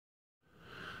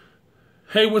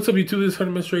Hey, what's up YouTube? This is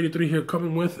Mr. 83 here,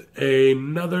 coming with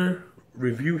another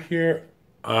review here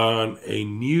on a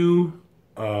new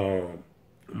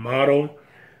model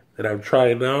that I'm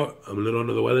trying out. I'm a little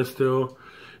under the weather still.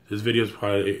 This video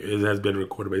has been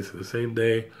recorded basically the same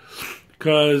day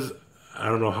because I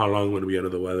don't know how long I'm going to be under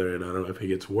the weather, and I don't know if it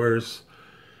gets worse.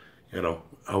 You know,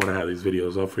 I want to have these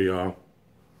videos up for y'all,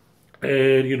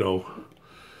 and you know,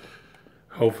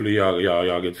 hopefully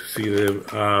y'all get to see them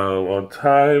on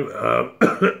time.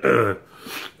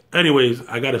 Anyways,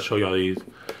 I gotta show y'all these.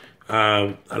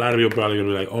 A lot of people probably gonna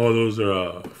be like, "Oh, those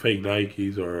are fake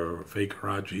Nikes or fake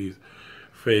Hirachis,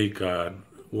 fake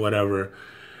whatever."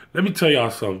 Let me tell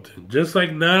y'all something. Just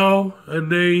like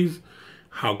nowadays,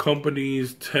 how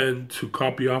companies tend to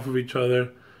copy off of each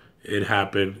other, it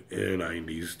happened in the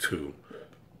 90s too.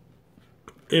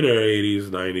 In the 80s,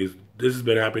 90s, this has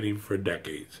been happening for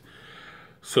decades.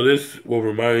 So this will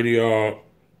remind y'all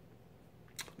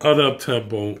of the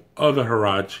up-tempo, of the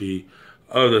Hirachi,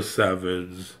 of the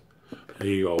sevens. There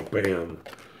you go, bam.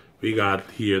 We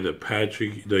got here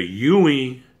the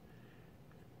Ewing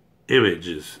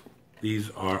Images. These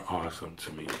are awesome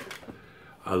to me.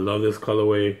 I love this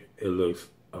colorway. It looks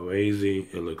amazing.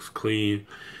 It looks clean.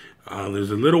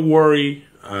 There's a little worry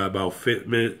about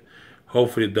fitment.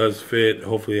 Hopefully it does fit.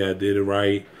 Hopefully I did it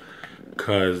right.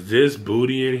 Because this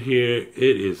booty in here,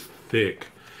 it is thick.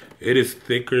 It is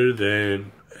thicker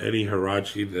than any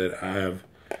Hirachi that I have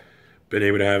been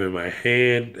able to have in my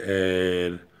hand.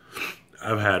 And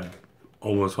I've had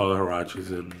almost all the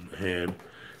Hirachis in hand.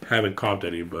 Haven't comped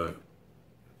any, but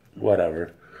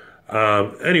whatever.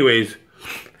 Anyways,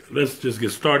 let's just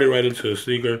get started right into the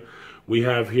sneaker. We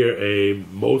have here a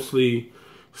mostly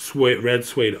red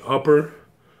suede upper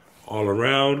all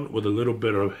around with a little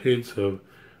bit of hints of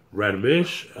red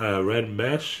mesh. Look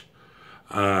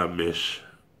at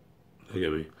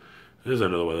me. There's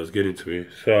another one that's getting to me.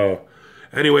 So,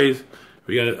 anyways,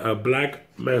 we got a black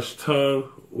mesh tongue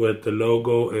with the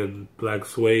logo in black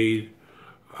suede.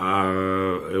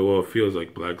 It feels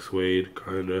like black suede,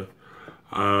 kind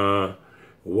of.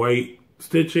 White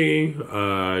stitching,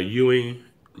 Ewing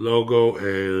logo,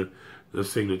 and the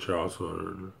signature also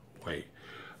in white.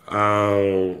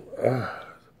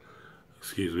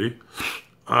 Excuse me.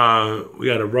 We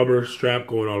got a rubber strap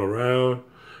going all around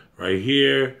right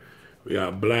here. We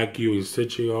got black Ewing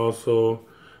stitching also.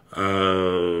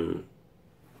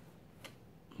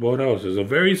 What else? It's a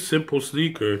very simple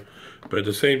sneaker, but at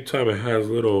the same time it has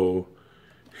little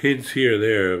hints here and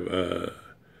there,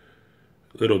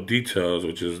 little details,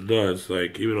 which is nuts.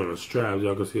 Like even on the straps,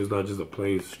 y'all can see it's not just a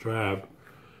plain strap.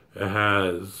 It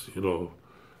has, you know,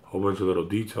 a whole bunch of little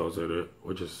details in it,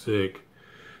 which is sick.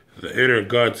 The inner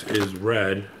guts is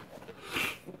red,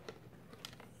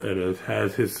 and it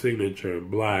has his signature in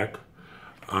black.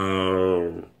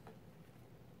 The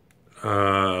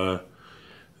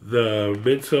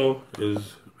midsole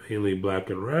is mainly black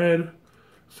and red.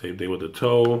 Same thing with the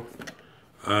toe.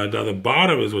 Now the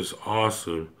bottom is what's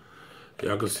awesome.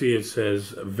 Y'all can see it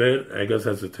says vent. I guess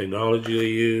that's the technology they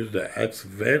use. The X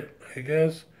vent, I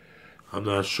guess. I'm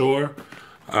not sure.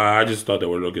 I just thought they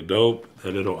were looking dope.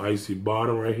 That little icy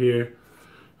bottom right here.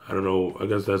 I don't know. I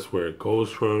guess that's where it goes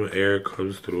from. Air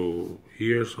comes through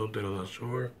here or something. I'm not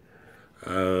sure.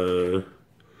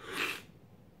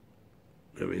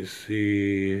 Let me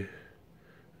see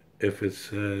if it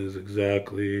says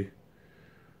exactly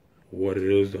what it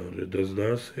is down there. It does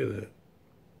not say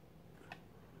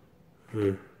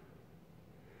that.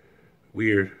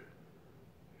 Weird.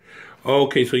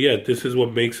 Okay, so yeah, this is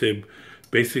what makes it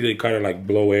basically kind of like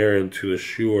blow air into the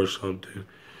shoe or something,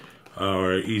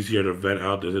 or easier to vent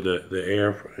out the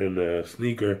air in the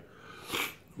sneaker.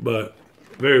 But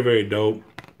very, very dope.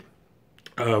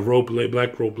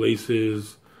 Black rope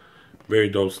laces, very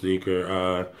dope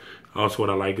sneaker. Also, what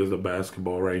I like is the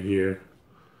basketball right here,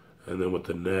 and then with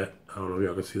the net. I don't know if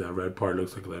y'all can see that red part.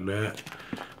 Looks like the net,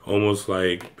 almost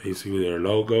like basically their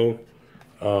logo.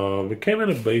 It came in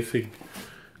a basic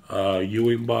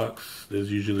Ewing box. There's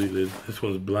usually this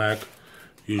one's black,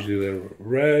 usually they're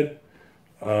red.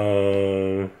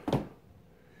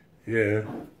 Yeah,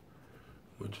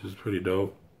 which is pretty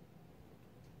dope.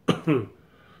 So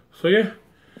yeah.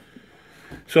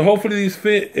 So hopefully these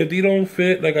fit. If they don't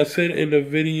fit, like I said in the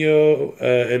video,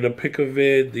 in the pick of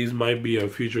it, these might be a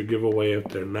future giveaway if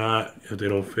they're not, if they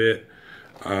don't fit.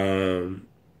 Or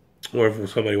if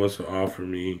somebody wants to offer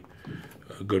me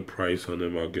a good price on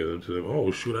them, I'll give them to them.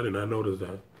 Oh shoot, I did not notice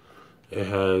that. It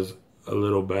has a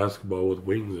little basketball with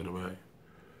wings in the back.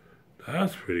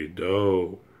 That's pretty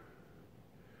dope.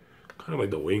 Kind of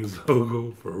like the Wings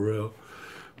logo, for real.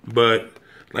 But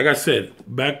like I said,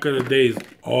 back in the days,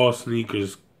 all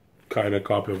sneakers kind of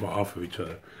copy off of each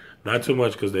other. Not too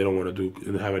much because they don't want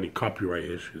to have any copyright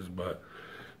issues, but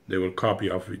they would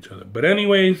copy off of each other. But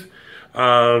anyways, if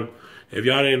y'all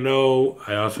didn't know,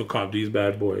 I also copped these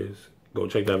bad boys. Go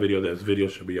check that video. That video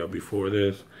should be up before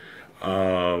this.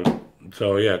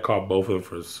 So yeah, I caught both of them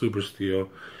for super steal,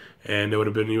 and it would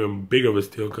have been even bigger of a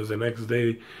steal because the next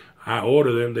day I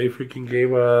ordered them, they freaking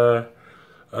gave a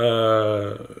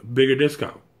bigger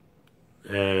discount.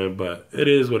 But it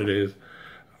is what it is.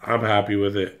 I'm happy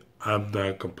with it. I'm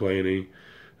not complaining.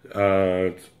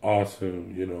 It's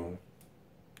awesome, you know.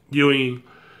 The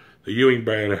Ewing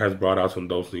brand has brought out some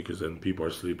dope sneakers, and people are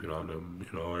sleeping on them.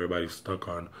 You know, everybody's stuck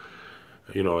on,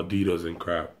 you know, Adidas and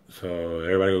crap. So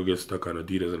everybody will get stuck on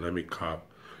Adidas and let me cop,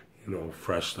 you know,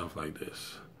 fresh stuff like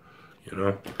this. You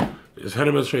know, it's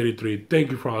Henneman83. Thank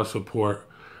you for all the support.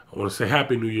 I want to say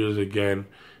Happy New Year's again,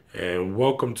 and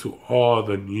welcome to all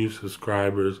the new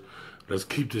subscribers. Let's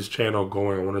keep this channel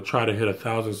going. I want to try to hit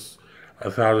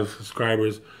 1,000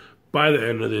 subscribers by the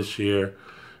end of this year.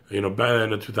 You know, by the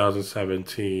end of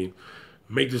 2017.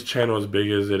 Make this channel as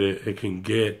big as it can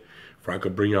get, for I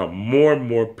could bring out more and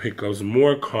more pickups,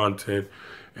 more content,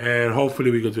 and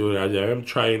hopefully we can do it. I am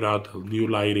trying out the new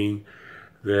lighting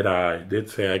that I did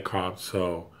say I copped,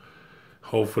 so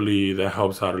hopefully that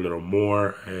helps out a little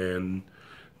more. And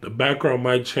the background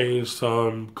might change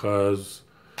some because,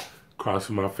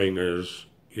 crossing my fingers,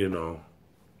 you know,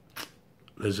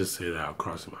 let's just say that I'm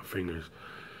crossing my fingers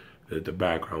that the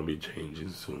background will be changing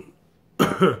soon.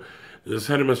 This is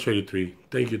Henneman83.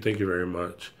 Thank you very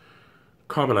much.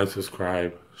 Comment, like,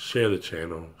 subscribe, share the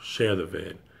channel, share the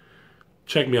vid.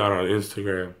 Check me out on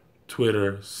Instagram,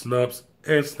 Twitter, Snaps,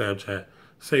 and Snapchat.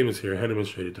 Same as here,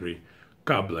 Henneman83.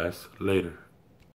 God bless. Later.